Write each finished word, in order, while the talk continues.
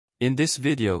In this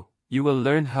video, you will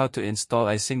learn how to install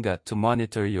icinga to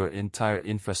monitor your entire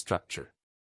infrastructure.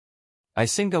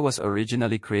 Icinga was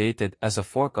originally created as a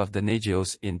fork of the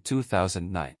Nagios in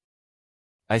 2009.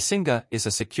 Icinga is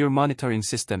a secure monitoring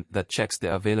system that checks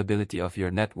the availability of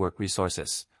your network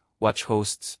resources, watch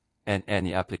hosts, and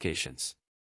any applications.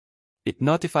 It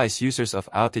notifies users of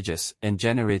outages and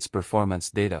generates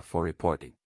performance data for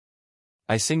reporting.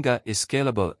 Icinga is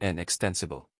scalable and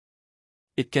extensible.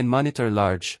 It can monitor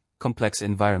large, complex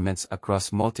environments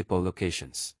across multiple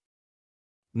locations.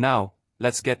 Now,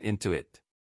 let's get into it.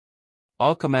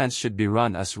 All commands should be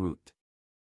run as root.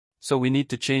 So we need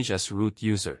to change as root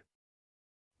user.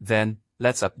 Then,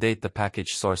 let's update the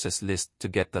package sources list to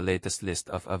get the latest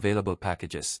list of available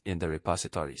packages in the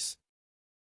repositories.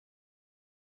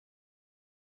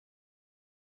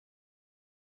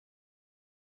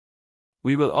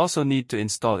 We will also need to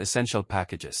install essential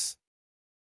packages.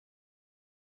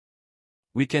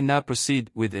 We can now proceed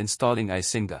with installing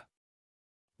icinga.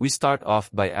 We start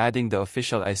off by adding the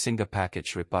official icinga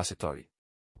package repository.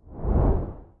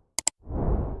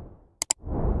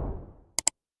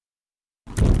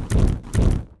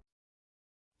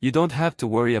 You don't have to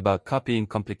worry about copying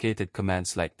complicated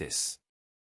commands like this.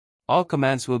 All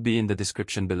commands will be in the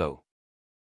description below.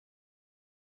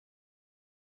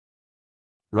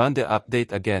 Run the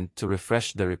update again to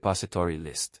refresh the repository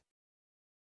list.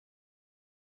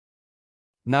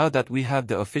 Now that we have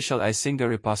the official icinga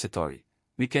repository,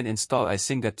 we can install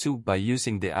icinga 2 by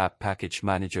using the app package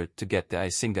manager to get the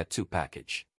icinga 2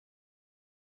 package.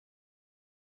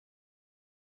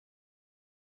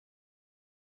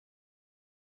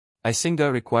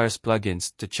 Icinga requires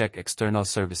plugins to check external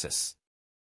services.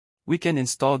 We can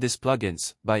install these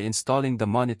plugins by installing the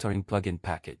monitoring plugin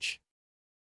package.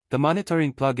 The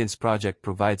monitoring plugins project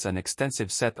provides an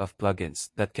extensive set of plugins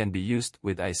that can be used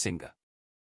with icinga.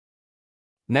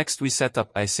 Next we set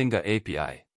up icinga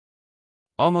API.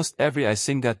 Almost every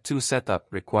icinga 2 setup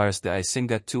requires the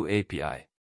icinga 2 API.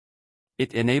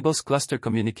 It enables cluster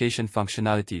communication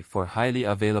functionality for highly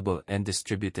available and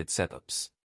distributed setups.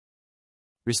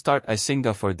 Restart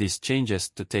icinga for these changes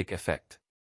to take effect.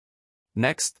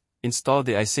 Next, install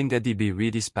the icinga.db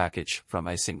Redis package from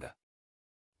icinga.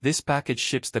 This package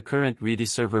ships the current Redis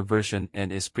server version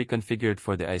and is pre-configured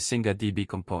for the icinga.db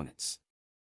components.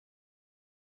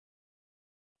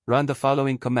 Run the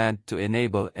following command to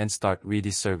enable and start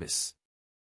Redis service.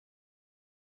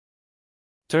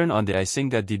 Turn on the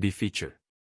icinga.db feature.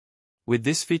 With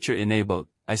this feature enabled,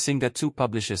 icinga 2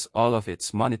 publishes all of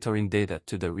its monitoring data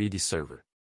to the Redis server.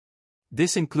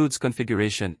 This includes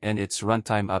configuration and its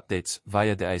runtime updates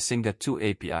via the icinga 2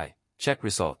 API, check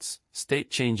results,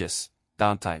 state changes,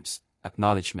 downtimes,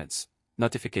 acknowledgements,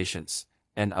 notifications,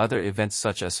 and other events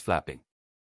such as flapping.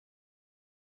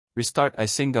 Restart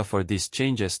icinga for these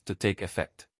changes to take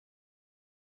effect.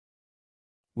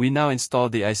 We now install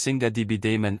the icinga.db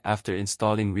daemon after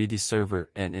installing Redis server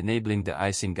and enabling the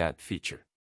icinga feature.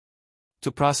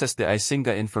 To process the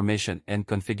icinga information and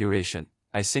configuration,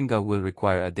 icinga will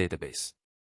require a database.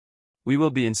 We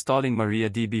will be installing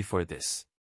MariaDB for this.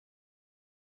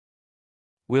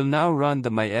 We'll now run the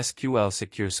MySQL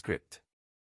secure script.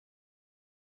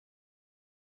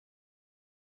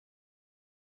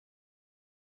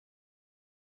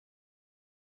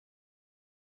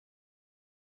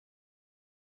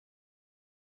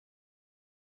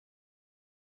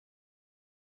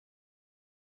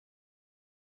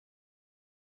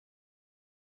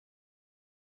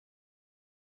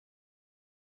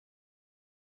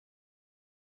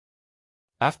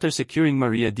 After securing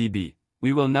MariaDB,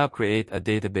 we will now create a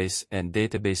database and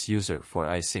database user for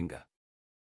icinga.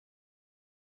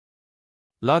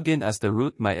 Log in as the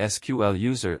root MySQL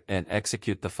user and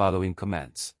execute the following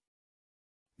commands.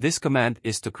 This command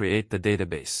is to create the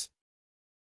database.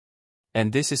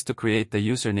 And this is to create the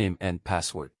username and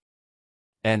password.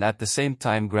 And at the same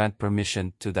time grant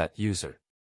permission to that user.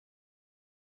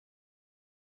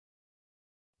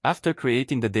 After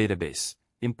creating the database,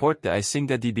 import the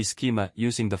icinga.db schema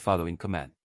using the following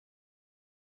command.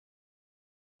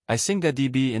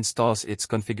 icinga.db installs its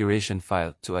configuration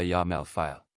file to a YAML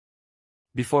file.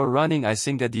 Before running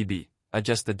icinga.db,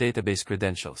 adjust the database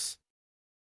credentials.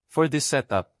 For this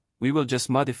setup, we will just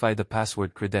modify the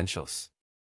password credentials.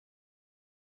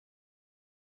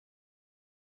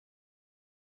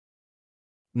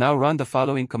 Now run the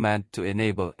following command to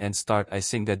enable and start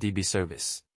icinga.db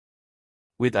service.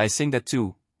 With icinga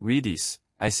 2, Redis,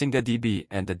 icinga.db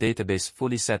and the database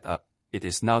fully set up, it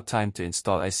is now time to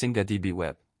install icinga.db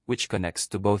web, which connects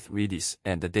to both Redis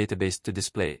and the database to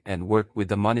display and work with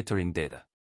the monitoring data.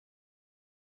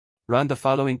 Run the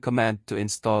following command to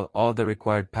install all the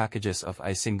required packages of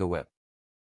Icinga Web.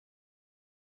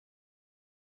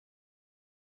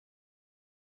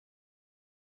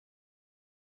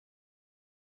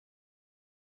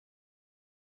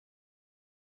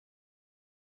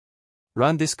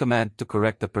 Run this command to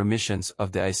correct the permissions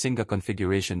of the Icinga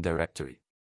configuration directory.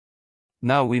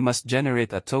 Now we must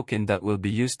generate a token that will be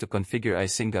used to configure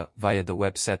Icinga via the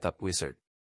web setup wizard.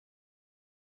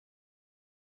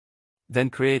 Then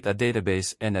create a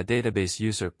database and a database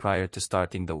user prior to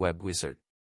starting the web wizard.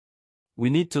 We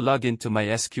need to log into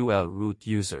MySQL root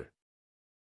user.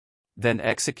 Then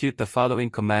execute the following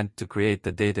command to create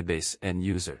the database and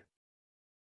user.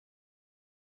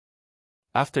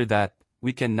 After that,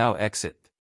 we can now exit.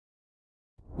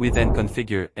 We then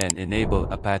configure and enable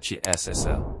Apache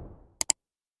SSL.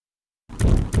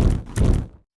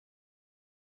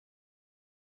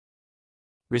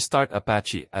 Restart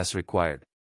Apache as required.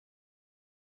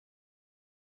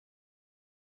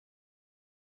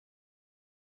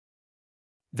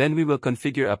 Then we will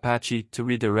configure Apache to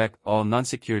redirect all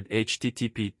non-secured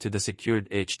HTTP to the secured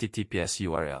HTTPS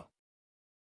URL.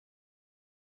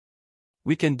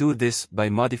 We can do this by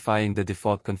modifying the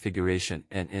default configuration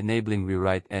and enabling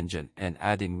rewrite engine and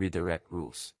adding redirect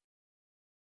rules.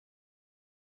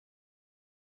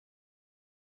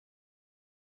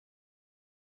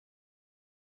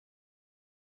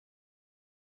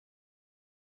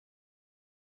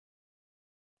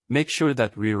 Make sure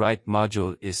that rewrite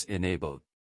module is enabled.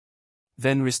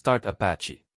 Then restart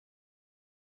Apache.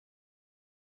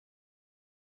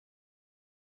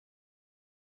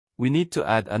 We need to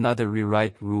add another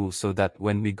rewrite rule so that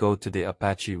when we go to the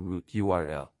Apache root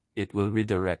URL, it will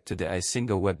redirect to the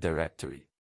Icinga web directory.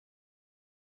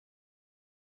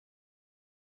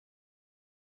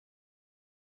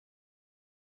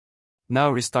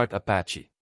 Now restart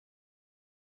Apache.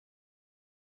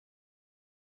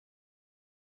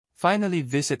 Finally,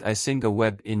 visit Icinga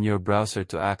web in your browser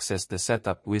to access the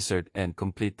setup wizard and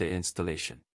complete the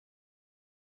installation.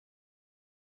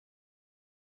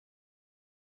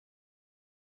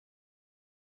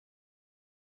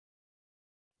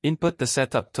 Input the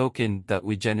setup token that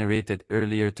we generated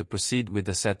earlier to proceed with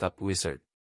the setup wizard.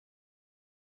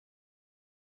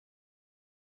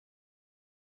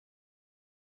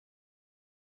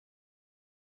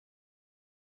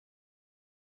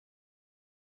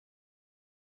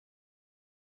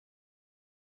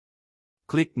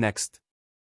 Click Next.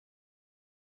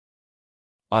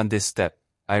 On this step,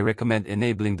 I recommend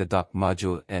enabling the doc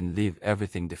module and leave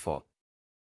everything default.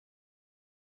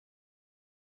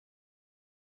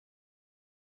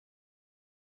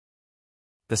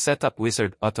 The setup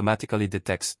wizard automatically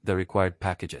detects the required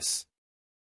packages.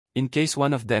 In case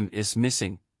one of them is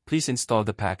missing, please install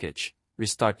the package,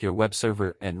 restart your web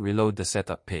server and reload the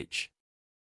setup page.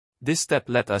 This step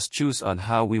lets us choose on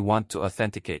how we want to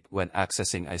authenticate when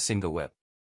accessing Icinga web.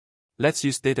 Let's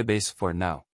use database for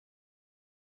now.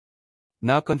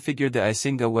 Now configure the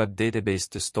Icinga web database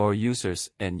to store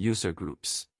users and user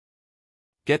groups.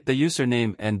 Get the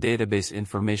username and database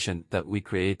information that we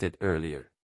created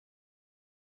earlier.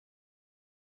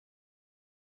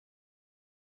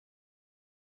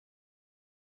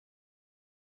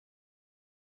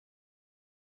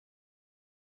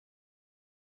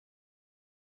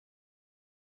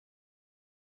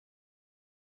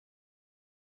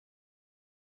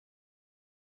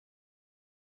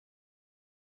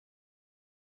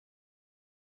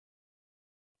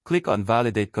 Click on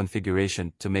Validate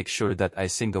Configuration to make sure that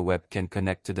Icinga web can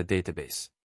connect to the database.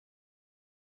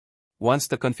 Once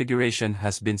the configuration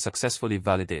has been successfully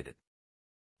validated,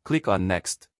 click on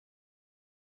Next.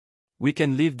 We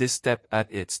can leave this step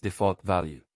at its default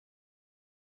value.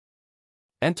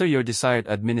 Enter your desired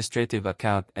administrative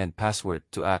account and password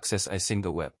to access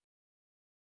Icinga web.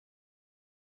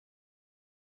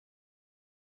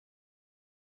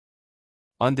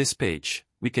 On this page,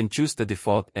 we can choose the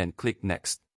default and click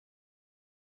Next.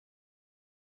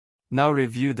 Now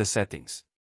review the settings.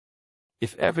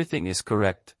 If everything is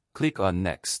correct, click on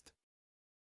Next.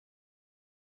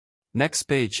 Next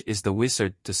page is the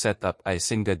wizard to set up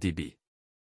Icinga DB.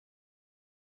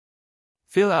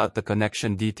 Fill out the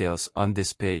connection details on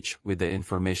this page with the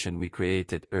information we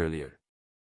created earlier.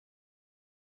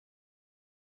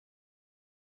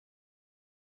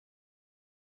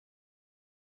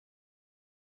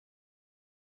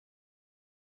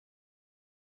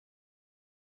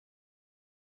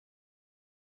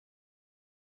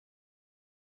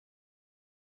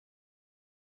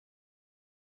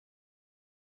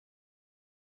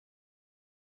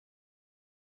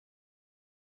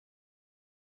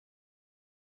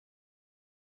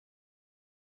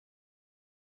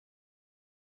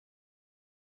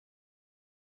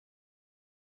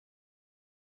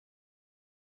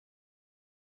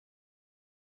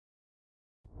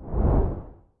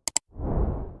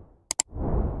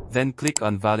 Then click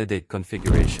on Validate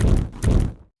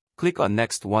Configuration. Click on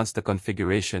Next once the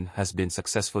configuration has been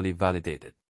successfully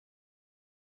validated.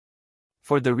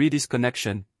 For the Redis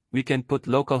connection, we can put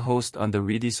localhost on the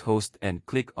Redis host and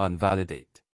click on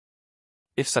Validate.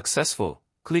 If successful,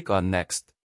 click on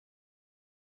Next.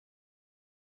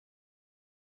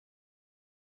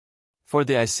 For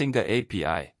the Icinga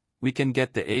API, we can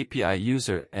get the API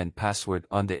user and password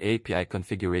on the API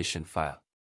configuration file.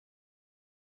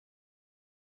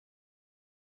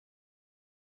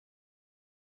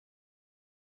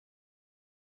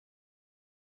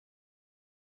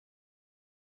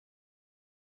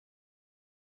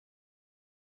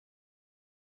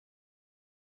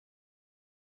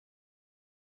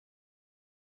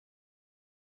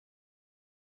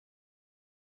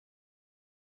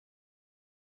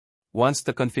 Once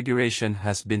the configuration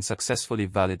has been successfully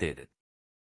validated,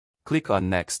 click on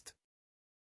Next.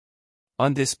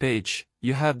 On this page,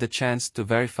 you have the chance to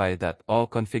verify that all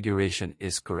configuration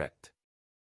is correct.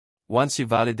 Once you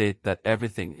validate that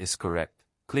everything is correct,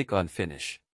 click on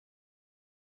Finish.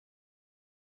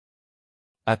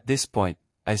 At this point,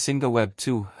 Icinga Web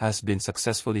 2 has been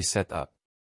successfully set up.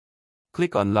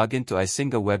 Click on Login to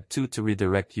Icinga Web 2 to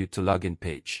redirect you to login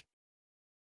page.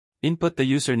 Input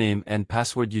the username and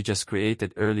password you just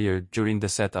created earlier during the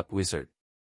setup wizard.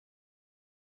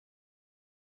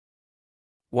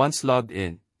 Once logged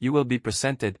in, you will be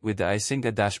presented with the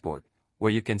Icinga dashboard,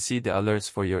 where you can see the alerts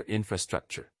for your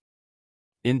infrastructure.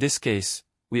 In this case,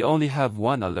 we only have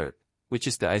one alert, which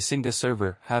is the Icinga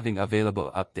server having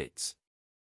available updates.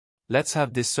 Let's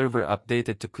have this server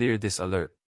updated to clear this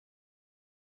alert.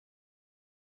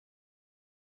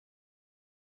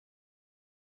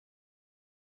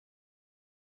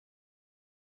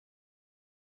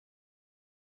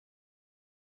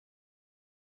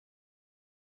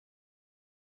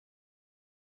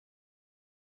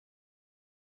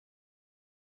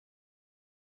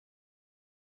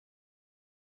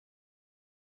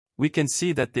 We can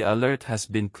see that the alert has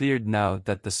been cleared now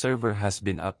that the server has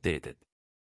been updated.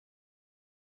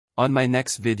 On my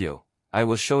next video, I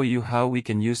will show you how we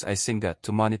can use Icinga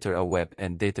to monitor a web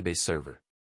and database server.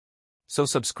 So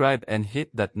subscribe and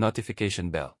hit that notification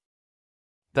bell.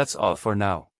 That's all for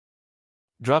now.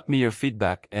 Drop me your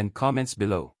feedback and comments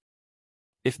below.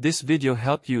 If this video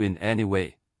helped you in any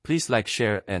way, please like,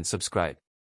 share and subscribe.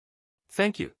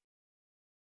 Thank you.